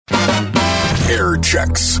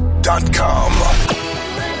airchecks.com.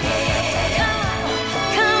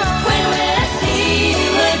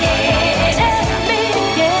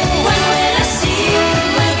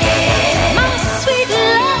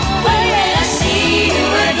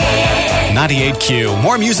 .98Q.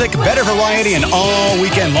 More music, better variety, and all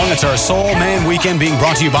weekend long. It's our Soul Man Weekend being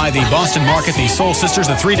brought to you by the Boston Market, the Soul Sisters,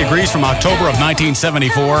 the 3 Degrees from October of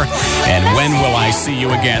 1974. And When Will I See You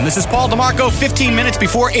Again? This is Paul DiMarco, 15 minutes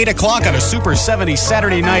before 8 o'clock on a Super 70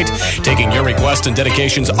 Saturday night, taking your requests and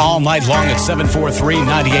dedications all night long at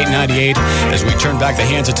 743-9898 as we turn back the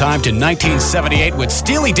hands of time to 1978 with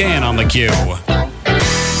Steely Dan on the cue.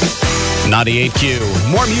 98Q.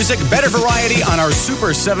 More music, better variety on our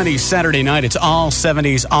Super 70s Saturday night. It's all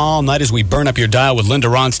 70s all night as we burn up your dial with Linda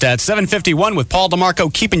Ronstadt. 7:51 with Paul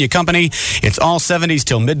DiMarco keeping you company. It's all 70s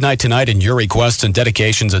till midnight tonight, and your requests and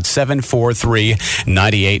dedications at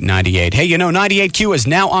 743-9898. Hey, 98Q is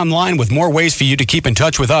now online with more ways for you to keep in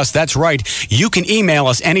touch with us. That's right. You can email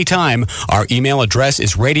us anytime. Our email address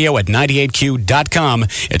is radio@98q.com.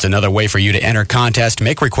 It's another way for you to enter contest,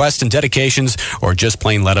 make requests and dedications, or just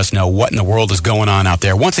plain let us know what in the world is going on out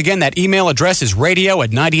there. Once again, that email address is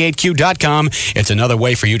radio@98q.com. It's another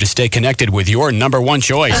way for you to stay connected with your number one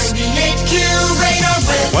choice. 98Q radar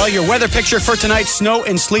weather. Well, your weather picture for tonight, snow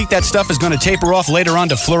and sleet. That stuff is going to taper off later on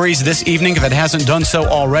to flurries this evening if it hasn't done so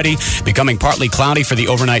already. Becoming partly cloudy for the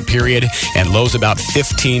overnight period and lows about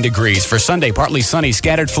 15 degrees. For Sunday, partly sunny,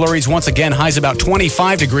 scattered flurries. Once again, highs about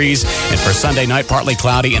 25 degrees. And for Sunday night, partly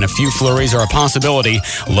cloudy and a few flurries are a possibility.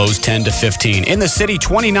 Lows 10 to 15. In the city,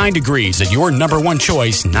 29 degrees at your number one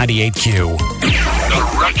choice, 98Q.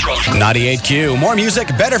 98Q. More music,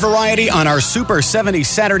 better variety on our Super 70s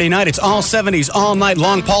Saturday night. It's all 70s all night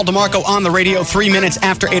long. Paul DiMarco on the radio 3 minutes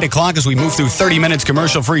after 8 o'clock as we move through 30 minutes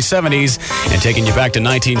commercial-free 70s and taking you back to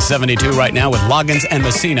 1972 right now with Loggins and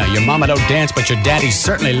Messina. Your mama don't dance, but your daddy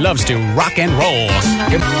certainly loves to rock and roll.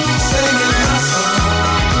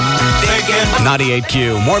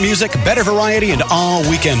 98Q. More music, better variety, and all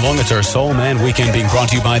weekend long. It's our Soul Man Weekend being brought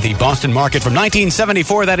to you by the Boston Market. From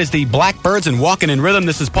 1974, that is the Blackbirds and Walkin' in Rhythm.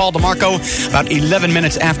 This is Paul DiMarco, about 11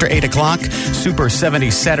 minutes after 8 o'clock. Super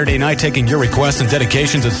 70 Saturday night, taking your requests and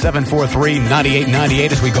dedications at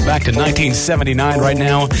 743-9898 as we go back to 1979 right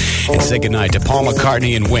now and say goodnight to Paul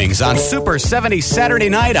McCartney and Wings on Super 70 Saturday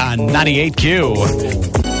night on 98Q.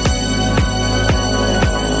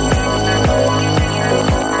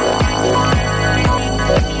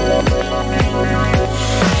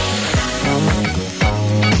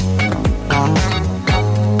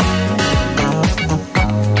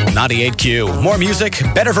 98Q. More music,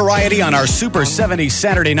 better variety on our Super 70s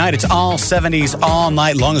Saturday night. It's all 70s all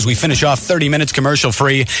night long as we finish off 30 minutes commercial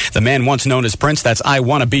free. The man once known as Prince, that's I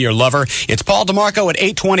Wanna Be Your Lover. It's Paul DiMarco at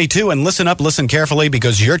 8:22, and listen up, listen carefully,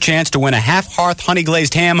 because your chance to win a half-hearth honey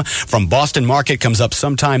glazed ham from Boston Market comes up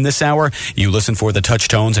sometime this hour. You listen for the touch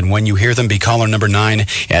tones, and when you hear them, be caller number 9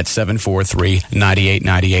 at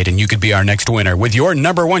 743-9898, and you could be our next winner with your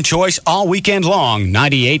number one choice all weekend long,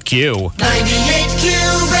 98Q. 98Q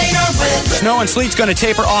Radio. Snow and sleet's going to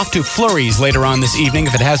taper off to flurries later on this evening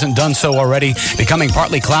if it hasn't done so already. Becoming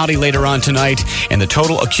partly cloudy later on tonight, and the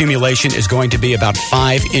total accumulation is going to be about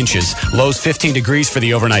 5 inches. Lows 15 degrees for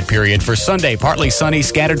the overnight period. For Sunday, partly sunny,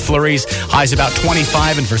 scattered flurries. Highs about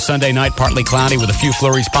 25, and for Sunday night, partly cloudy with a few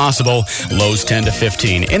flurries possible. Lows 10 to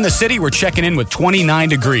 15. In the city, we're checking in with 29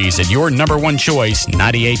 degrees at your number one choice,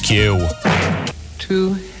 98Q.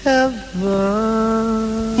 To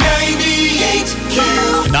heaven. 98Q.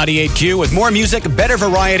 98Q with more music, better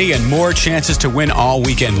variety, and more chances to win all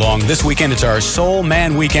weekend long. This weekend, it's our Soul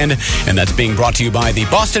Man Weekend, and that's being brought to you by the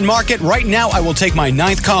Boston Market. Right now, I will take my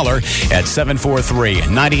 9th caller at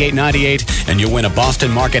 743-9898, and you'll win a Boston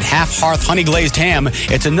Market half-hearth honey-glazed ham.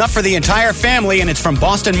 It's enough for the entire family, and it's from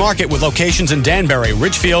Boston Market with locations in Danbury,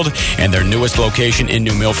 Ridgefield, and their newest location in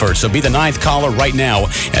New Milford. So be the 9th caller right now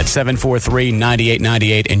at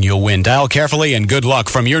 743-9898, and you'll win. Dial carefully, and good luck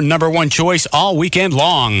from your number one choice all weekend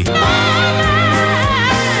long.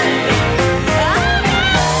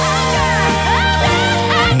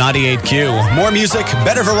 98Q. More music,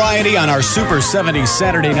 better variety on our Super 70s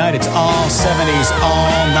Saturday night. It's all 70s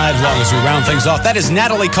all night long as we round things off. That is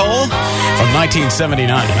Natalie Cole from 1979,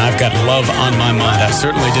 and I've got love on my mind. I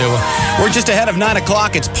certainly do. We're just ahead of 9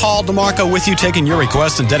 o'clock. It's Paul DiMarco with you, taking your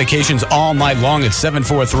requests and dedications all night long at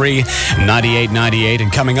 743-9898.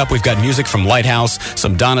 And coming up, we've got music from Lighthouse,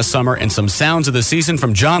 some Donna Summer, and some sounds of the season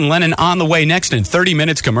from John Lennon on the way next in 30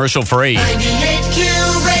 minutes commercial free.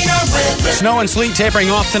 98Q Radio. weather. Snow and sleet tapering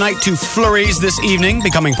off tonight to flurries this evening,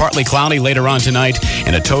 becoming partly cloudy later on tonight,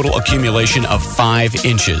 and a total accumulation of 5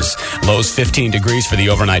 inches. Lows 15 degrees for the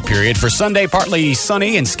overnight period. For Sunday, partly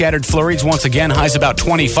sunny and scattered flurries. Once again, highs about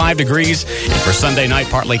 25 degrees. And for Sunday night,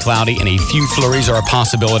 partly cloudy and a few flurries are a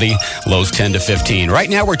possibility. Lows 10 to 15. Right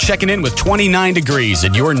now, we're checking in with 29 degrees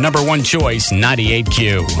at your number one choice,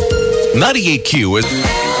 98Q. 98Q is...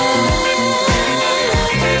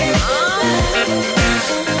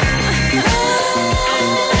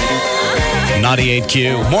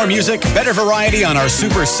 98Q. More music, better variety on our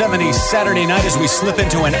Super 70s Saturday night as we slip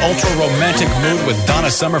into an ultra-romantic mood with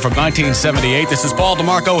Donna Summer from 1978. This is Paul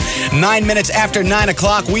DiMarco. 9 minutes after 9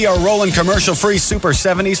 o'clock, we are rolling commercial-free Super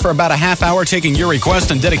 70s for about a half hour, taking your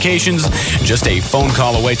requests and dedications. Just a phone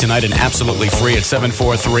call away tonight and absolutely free at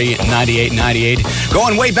 743-9898.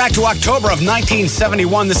 Going way back to October of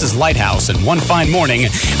 1971, this is Lighthouse and One Fine Morning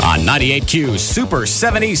on 98Q Super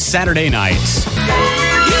 70s Saturday nights.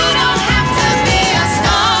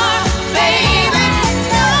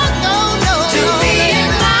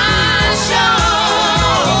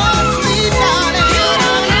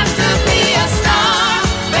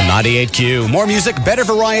 .98Q. More music, better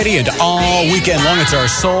variety, and all weekend long. It's our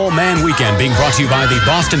Soul Man Weekend, being brought to you by the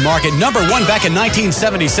Boston Market. Number one back in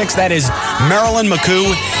 1976. That is Marilyn McCoo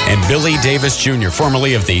and Billy Davis Jr.,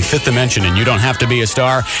 formerly of the Fifth Dimension, and You Don't Have to Be a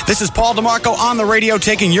Star. This is Paul DiMarco on the radio,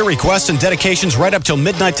 taking your requests and dedications right up till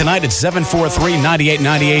midnight tonight at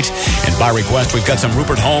 743-9898. And by request, we've got some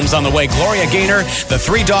Rupert Holmes on the way. Gloria Gaynor, the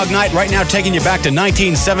Three Dog Night, right now taking you back to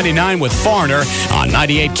 1979 with Foreigner on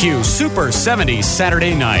 98Q Super 70s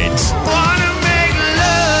Saturday night.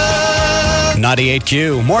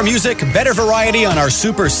 98Q. More music, better variety on our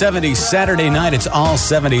Super 70s Saturday night. It's all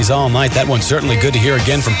 70s all night. That one's certainly good to hear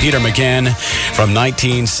again from Peter McCann from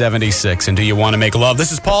 1976. And Do You Want to Make Love?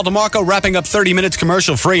 This is Paul DiMarco wrapping up 30 minutes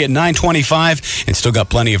commercial free at 9:25, and still got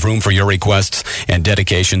plenty of room for your requests and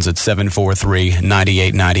dedications at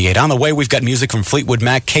 743-9898. On the way, we've got music from Fleetwood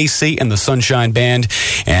Mac, KC, and the Sunshine Band,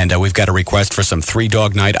 and we've got a request for some Three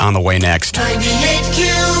Dog Night on the way next.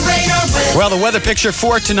 98Q radar weather. Well, the weather picture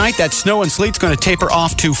for tonight, that snow and sleet's going to taper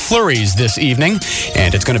off to flurries this evening,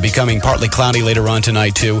 and it's going to be becoming partly cloudy later on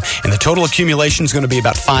tonight, too. And the total accumulation is going to be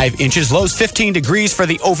about 5 inches. Lows 15 degrees for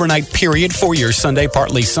the overnight period. For your Sunday,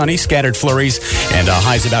 partly sunny, scattered flurries, and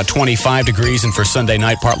highs about 25 degrees. And for Sunday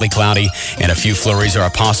night, partly cloudy, and a few flurries are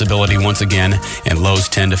a possibility once again, and lows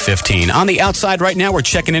 10 to 15. On the outside right now, we're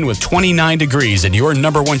checking in with 29 degrees at your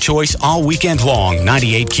number one choice all weekend long,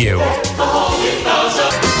 98Q.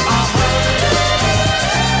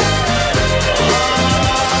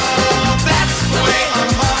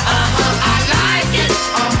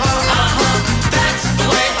 That's the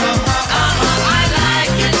way,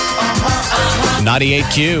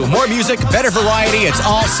 98Q. More music, better variety. It's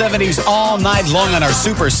all 70s all night long on our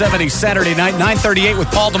Super 70s Saturday night, 9:38 with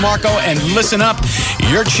Paul DiMarco. And listen up,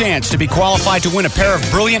 your chance to be qualified to win a pair of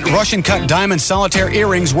brilliant Russian-cut diamond solitaire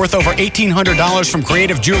earrings worth over $1,800 from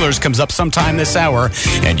Creative Jewelers comes up sometime this hour,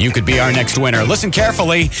 and you could be our next winner. Listen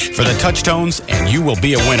carefully for the touch tones, and you will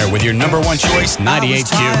be a winner with your number one choice,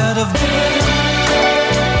 98Q.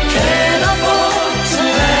 can't afford to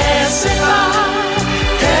pass it by.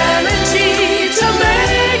 Guaranteed to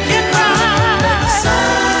make it right.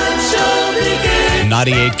 Sunshine begin.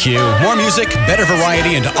 98Q. More music, better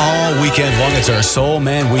variety, and all weekend long. It's our Soul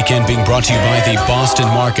Man Weekend being brought to you by the Boston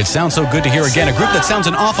Market. Sounds so good to hear again. A group that sounds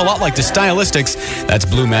an awful lot like the Stylistics. That's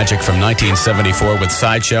Blue Magic from 1974 with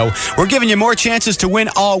Sideshow. We're giving you more chances to win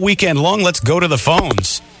all weekend long. Let's go to the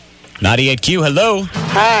phones. 98Q, hello.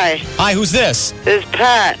 Hi, Hi, who's this? this is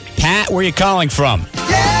Pat. Pat, where are you calling from?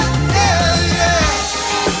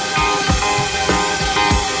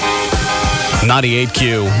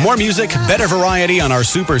 98Q. More music, better variety on our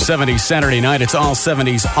Super 70s Saturday night. It's all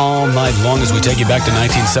 70s all night long as we take you back to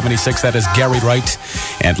 1976. That is Gary Wright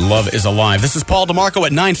and Love is Alive. This is Paul DiMarco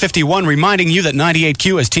at 9:51, reminding you that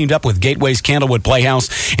 98Q has teamed up with Gateway's Candlewood Playhouse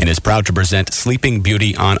and is proud to present Sleeping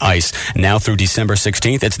Beauty on Ice. Now through December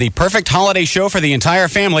 16th. It's the perfect holiday show for the entire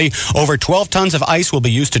family. Over 12 tons of ice will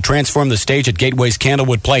be used to transform the stage at Gateway's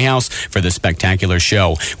Candlewood Playhouse for this spectacular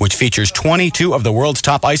show, which features 22 of the world's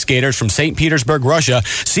top ice skaters from St. Petersburg, Russia.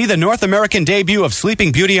 See the North American debut of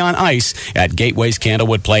Sleeping Beauty on Ice at Gateway's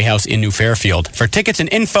Candlewood Playhouse in New Fairfield. For tickets and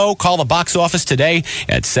info, call the box office today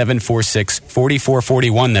at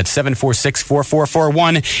 746-4441. That's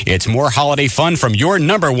 746-4441. It's more holiday fun from your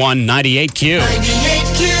number one 98Q.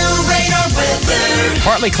 98Q radar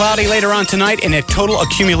Partly cloudy later on tonight, and a total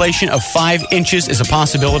accumulation of 5 inches is a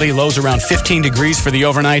possibility. Lows around 15 degrees for the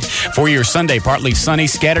overnight. For your Sunday, partly sunny.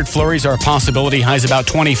 Scattered flurries are a possibility. Highs about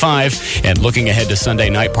 25. And looking ahead to Sunday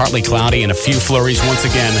night, partly cloudy and a few flurries once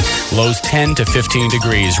again. Lows 10 to 15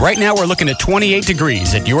 degrees. Right now, we're looking at 28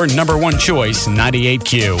 degrees at your number one choice,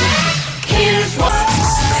 98Q. Here's what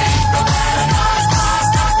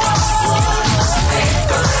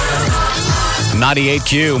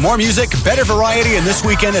 98Q. More music, better variety, and this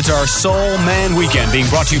weekend it's our Soul Man Weekend, being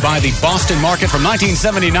brought to you by the Boston Market from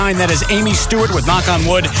 1979. That is Amy Stewart with Knock on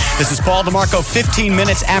Wood. This is Paul DiMarco, 15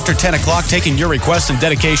 minutes after 10 o'clock, taking your requests and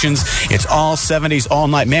dedications. It's all 70s all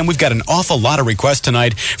night. Man, we've got an awful lot of requests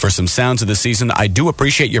tonight for some sounds of the season. I do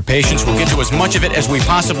appreciate your patience. We'll get to as much of it as we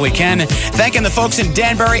possibly can. Thanking the folks in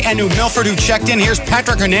Danbury and New Milford who checked in. Here's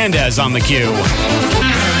Patrick Hernandez on the queue.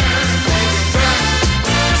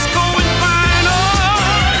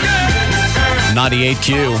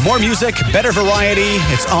 98Q. More music, better variety.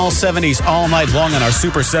 It's all 70s all night long on our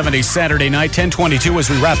Super 70s Saturday night, 10:22 as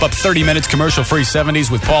we wrap up 30 minutes commercial-free 70s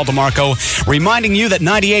with Paul DiMarco. Reminding you that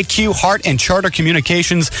 98Q, Hart, and Charter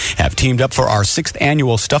Communications have teamed up for our 6th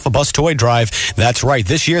annual Stuff-A-Bus toy drive. That's right.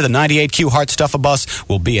 This year, the 98Q Hart Stuff-A-Bus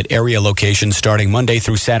will be at area locations starting Monday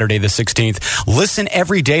through Saturday the 16th. Listen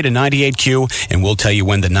every day to 98Q, and we'll tell you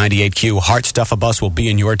when the 98Q Hart Stuff-A-Bus will be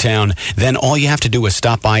in your town. Then all you have to do is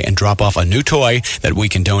stop by and drop off a new toy that we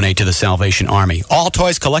can donate to the Salvation Army. All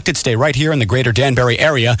toys collected stay right here in the greater Danbury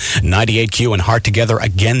area. 98Q and Hart together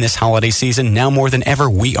again this holiday season. Now more than ever,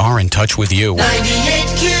 we are in touch with you.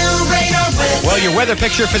 98Q radar weather. Well, your weather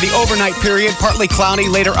picture for the overnight period, partly cloudy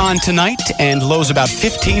later on tonight, and lows about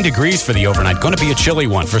 15 degrees for the overnight. Going to be a chilly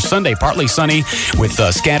one. For Sunday, partly sunny with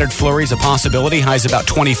scattered flurries a possibility. Highs about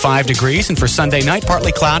 25 degrees. And for Sunday night,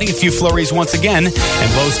 partly cloudy, a few flurries once again,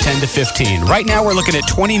 and lows 10 to 15. Right now, we're looking at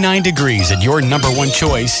 29 degrees at your number one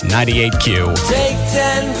choice, 98Q. Take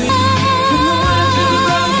 10 weeks.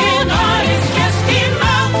 Broken heart is just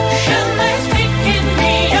emotionless, picking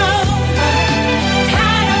me over.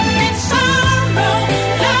 Tied up in sorrow,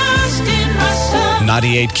 lost in my soul.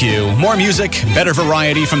 98Q. More music, better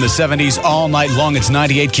variety from the 70s all night long. It's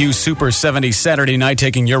 98Q Super 70s Saturday night,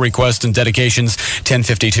 taking your requests and dedications,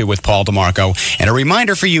 10:52 with Paul DiMarco. And a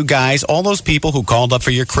reminder for you guys, all those people who called up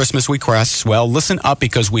for your Christmas requests, well, listen up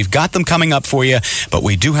because we've got them coming up for you, but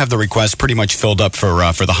we do have the requests pretty much filled up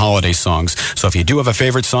for the holiday songs. So if you do have a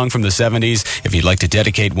favorite song from the 70s, if you'd like to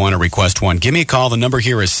dedicate one or request one, give me a call. The number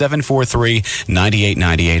here is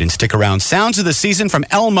 743-9898. And stick around. Sounds of the season from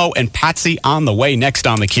Elmo and Patsy on the way next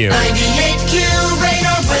on the queue. 98Q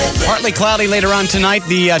radar weather. Partly cloudy later on tonight.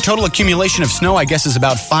 The total accumulation of snow, I guess, is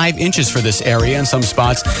about 5 inches for this area in some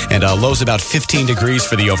spots, and lows about 15 degrees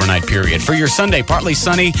for the overnight period. For your Sunday, partly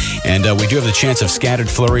sunny, and we do have the chance of scattered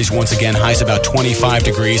flurries. Once again, highs about 25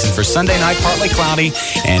 degrees. And for Sunday night, partly cloudy,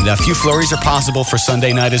 and a few flurries are possible for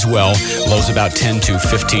Sunday night as well. Lows about 10 to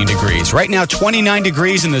 15 degrees. Right now, 29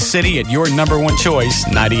 degrees in the city at your number one choice,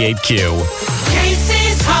 98Q.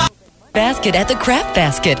 Casey's hot. Basket at the Craft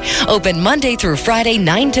Basket. Open Monday through Friday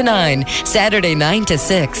 9 to 9, Saturday 9 to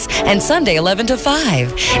 6, and Sunday 11 to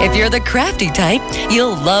 5. If you're the crafty type,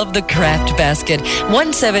 you'll love the Craft Basket.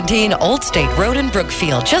 117 Old State Road in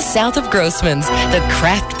Brookfield, just south of Grossman's. The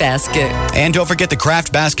Craft Basket. And don't forget, the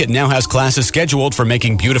Craft Basket now has classes scheduled for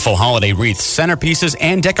making beautiful holiday wreaths, centerpieces,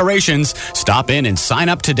 and decorations. Stop in and sign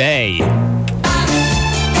up today.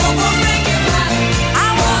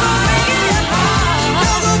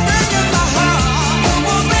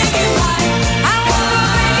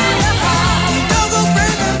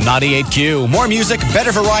 98Q. More music,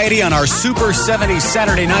 better variety on our Super 70s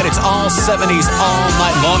Saturday night. It's all 70s all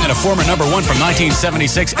night long, and a former number one from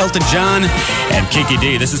 1976, Elton John and Kiki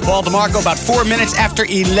D. This is Paul DiMarco, about 4 minutes after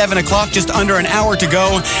 11 o'clock, just under an hour to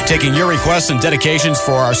go, taking your requests and dedications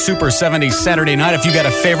for our Super 70s Saturday night. If you got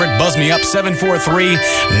a favorite, buzz me up,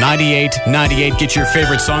 743-9898. Get your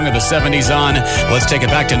favorite song of the 70s on. Let's take it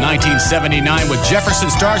back to 1979 with Jefferson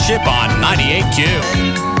Starship on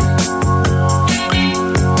 98Q.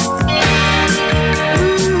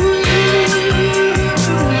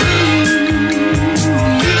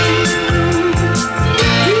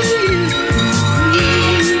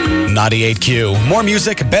 98Q. More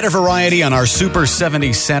music, better variety on our Super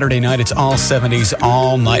 70s Saturday night. It's all 70s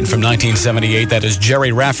all night. And from 1978, that is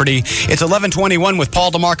Jerry Rafferty. It's 11:21 with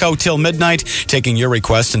Paul DiMarco till midnight, taking your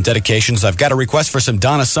requests and dedications. I've got a request for some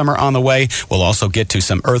Donna Summer on the way. We'll also get to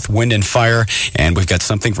some Earth, Wind, and Fire. And we've got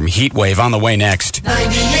something from Heatwave on the way next.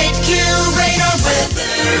 98Q radar weather.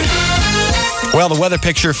 Well, the weather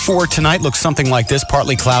picture for tonight looks something like this.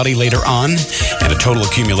 Partly cloudy later on, and a total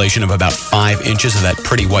accumulation of about 5 inches of that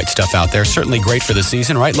pretty white stuff out there. Certainly great for the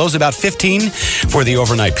season, right? Lows about 15 for the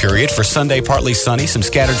overnight period. For Sunday, partly sunny, some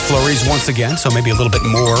scattered flurries once again, so maybe a little bit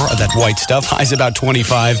more of that white stuff. Highs about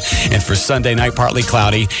 25. And for Sunday night, partly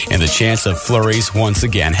cloudy, and the chance of flurries once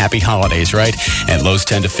again. Happy holidays, right? And lows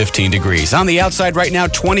 10 to 15 degrees. On the outside right now,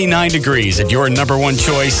 29 degrees at your number one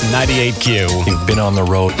choice, 98Q. You've been on the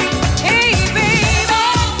road.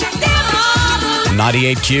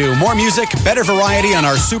 98Q. More music, better variety on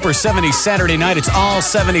our Super 70s Saturday night. It's all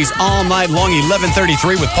 70s all night long,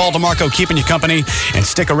 11:33 with Paul DiMarco keeping you company. And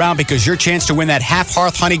stick around because your chance to win that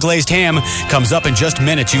half-hearth honey-glazed ham comes up in just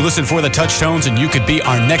minutes. You listen for the touch tones and you could be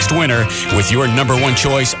our next winner with your number one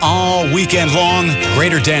choice all weekend long.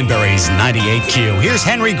 Greater Danbury's 98Q. Here's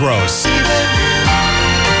Henry Gross. Don't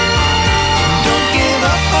give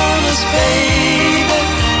up on us, baby.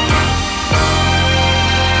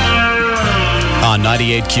 On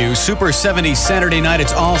 98Q, Super 70s Saturday night.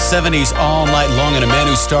 It's all 70s all night long. And a man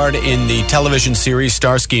who starred in the television series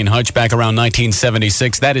Starsky and Hutch back around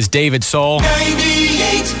 1976. That is David Soul.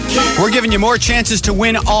 98Q. We're giving you more chances to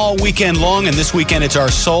win all weekend long. And this weekend, it's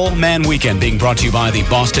our Soul Man Weekend being brought to you by the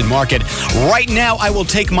Boston Market. Right now, I will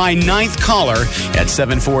take my 9th caller at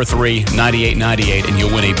 743-9898. And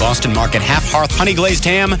you'll win a Boston Market half-hearth honey-glazed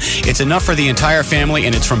ham. It's enough for the entire family.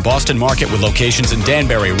 And it's from Boston Market with locations in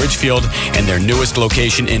Danbury, Ridgefield, and their newest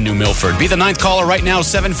location in New Milford. Be the 9th caller right now,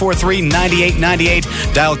 743-9898.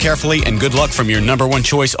 Dial carefully and good luck from your number one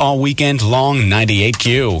choice all weekend long,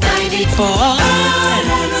 98Q. 94. I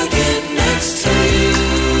wanna get next to you.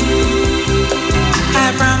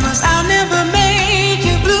 I promise I'll never make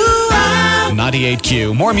you blue.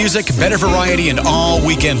 98Q. More music, better variety, and all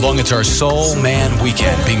weekend long. It's our Soul Man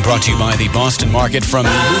Weekend being brought to you by the Boston Market from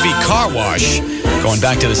the movie Car Wash. Going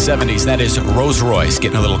back to the 70s, that is Rolls Royce.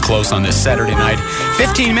 Getting a little close on this Saturday night.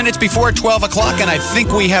 15 minutes before 12 o'clock, and I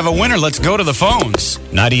think we have a winner. Let's go to the phones.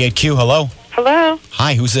 98Q, hello. Hello,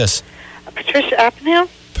 Hi, who's this? Patricia Appenham.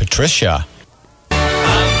 Patricia.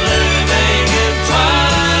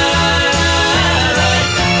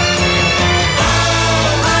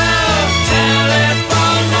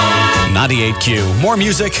 98Q. More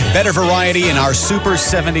music, better variety in our Super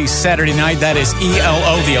 70s Saturday night. That is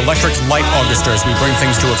ELO, the Electric Light Orchestra, as we bring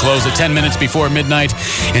things to a close at 10 minutes before midnight.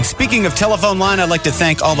 And speaking of telephone line, I'd like to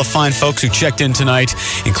thank all the fine folks who checked in tonight,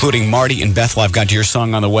 including Marty and Bethel. I've got your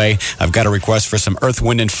song on the way. I've got a request for some Earth,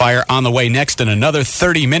 Wind, and Fire on the way next, and another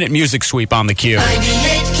 30-minute music sweep on the queue.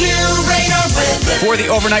 98Q radar weather. For the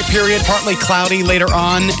overnight period, partly cloudy later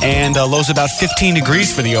on, and lows about 15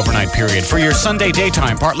 degrees for the overnight period. For your Sunday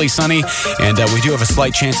daytime, partly sunny, and we do have a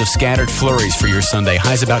slight chance of scattered flurries for your Sunday.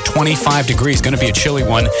 Highs about 25 degrees, going to be a chilly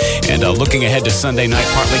one. And looking ahead to Sunday night,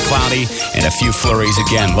 partly cloudy, and a few flurries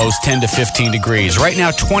again. Lows 10 to 15 degrees. Right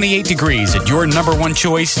now, 28 degrees at your number one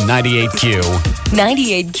choice, 98Q.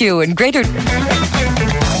 98Q and Greater...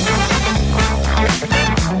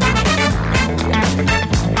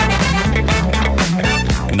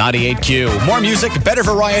 98Q. More music, better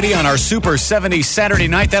variety on our Super 70s Saturday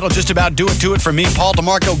night. That'll just about do it for me. Paul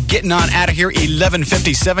DiMarco getting on out of here,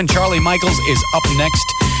 11:57. Charlie Michaels is up next.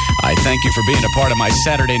 I thank you for being a part of my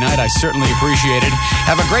Saturday night. I certainly appreciate it.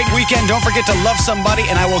 Have a great weekend. Don't forget to love somebody,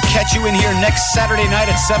 and I will catch you in here next Saturday night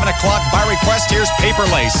at 7 o'clock. By request, here's Paper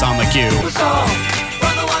Lace on the queue.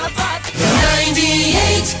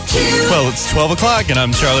 98Q. Well, it's 12 o'clock, and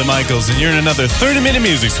I'm Charlie Michaels, and you're in another 30-minute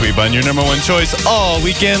music sweep on your number one choice all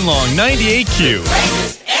weekend long, 98Q.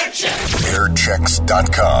 Latest air check.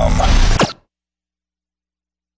 Airchecks.com.